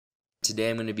today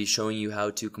I'm going to be showing you how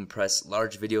to compress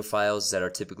large video files that are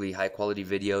typically high quality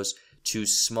videos to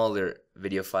smaller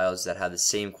video files that have the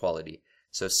same quality.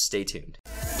 So stay tuned.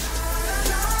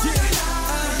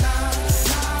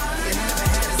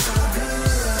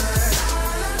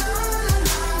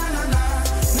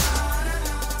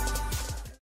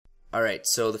 Alright,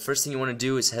 so the first thing you want to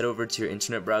do is head over to your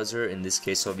internet browser. In this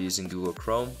case I'll be using Google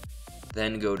Chrome.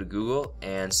 Then go to Google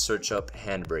and search up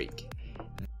Handbrake.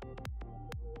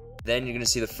 Then you're going to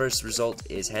see the first result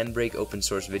is Handbrake open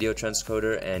source video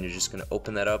transcoder, and you're just going to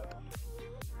open that up.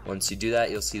 Once you do that,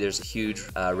 you'll see there's a huge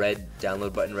red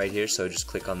download button right here, so just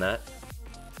click on that.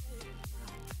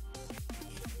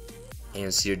 And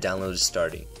you'll see your download is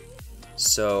starting.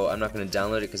 So I'm not going to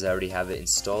download it because I already have it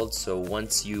installed. So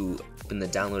once you open the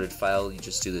downloaded file, you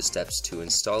just do the steps to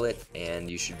install it and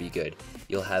you should be good.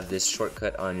 You'll have this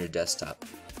shortcut on your desktop.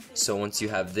 So once you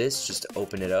have this, just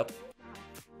open it up.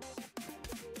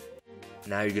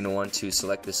 Now you're going to want to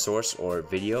select the source or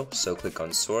video, so click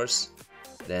on source,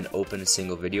 then open a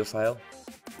single video file.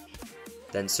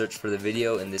 Then search for the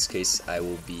video. In this case I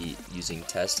will be using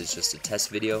test, it's just a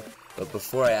test video. But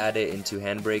before I add it into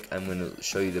Handbrake, I'm going to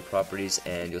show you the properties,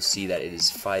 and you'll see that it is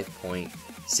 5.69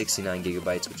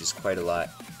 gigabytes, which is quite a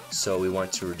lot. So we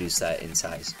want to reduce that in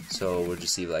size. So we'll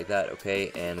just leave it like that,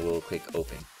 okay, and we'll click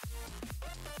open.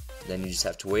 Then you just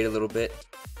have to wait a little bit.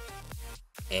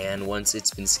 And once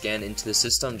it's been scanned into the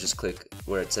system, just click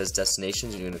where it says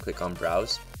destinations, and you're going to click on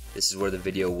browse. This is where the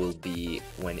video will be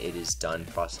when it is done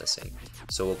processing.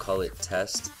 So we'll call it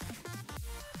test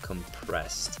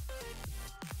compressed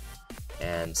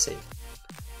and save.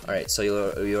 Alright, so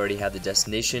you already have the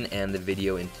destination and the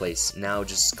video in place. Now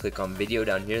just click on video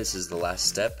down here. This is the last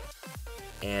step.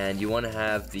 And you want to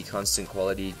have the constant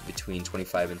quality between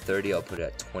 25 and 30. I'll put it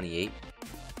at 28.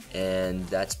 And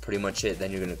that's pretty much it.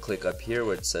 Then you're going to click up here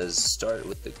where it says start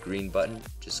with the green button.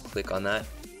 Just click on that,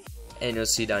 and you'll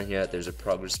see down here that there's a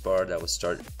progress bar that will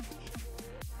start.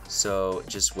 So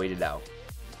just wait it out.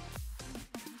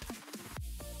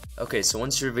 Okay, so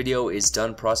once your video is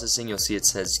done processing, you'll see it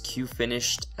says queue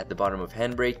finished at the bottom of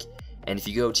Handbrake, and if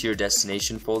you go to your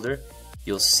destination folder,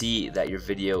 you'll see that your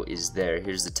video is there.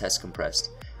 Here's the test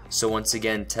compressed. So once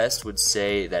again, test would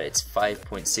say that it's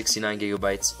 5.69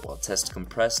 gigabytes, while test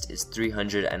compressed is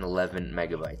 311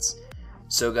 megabytes.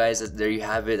 So guys, there you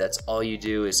have it. That's all you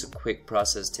do. It's a quick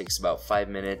process, takes about 5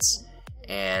 minutes,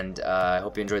 and I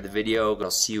hope you enjoyed the video. I'll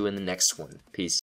see you in the next one. Peace.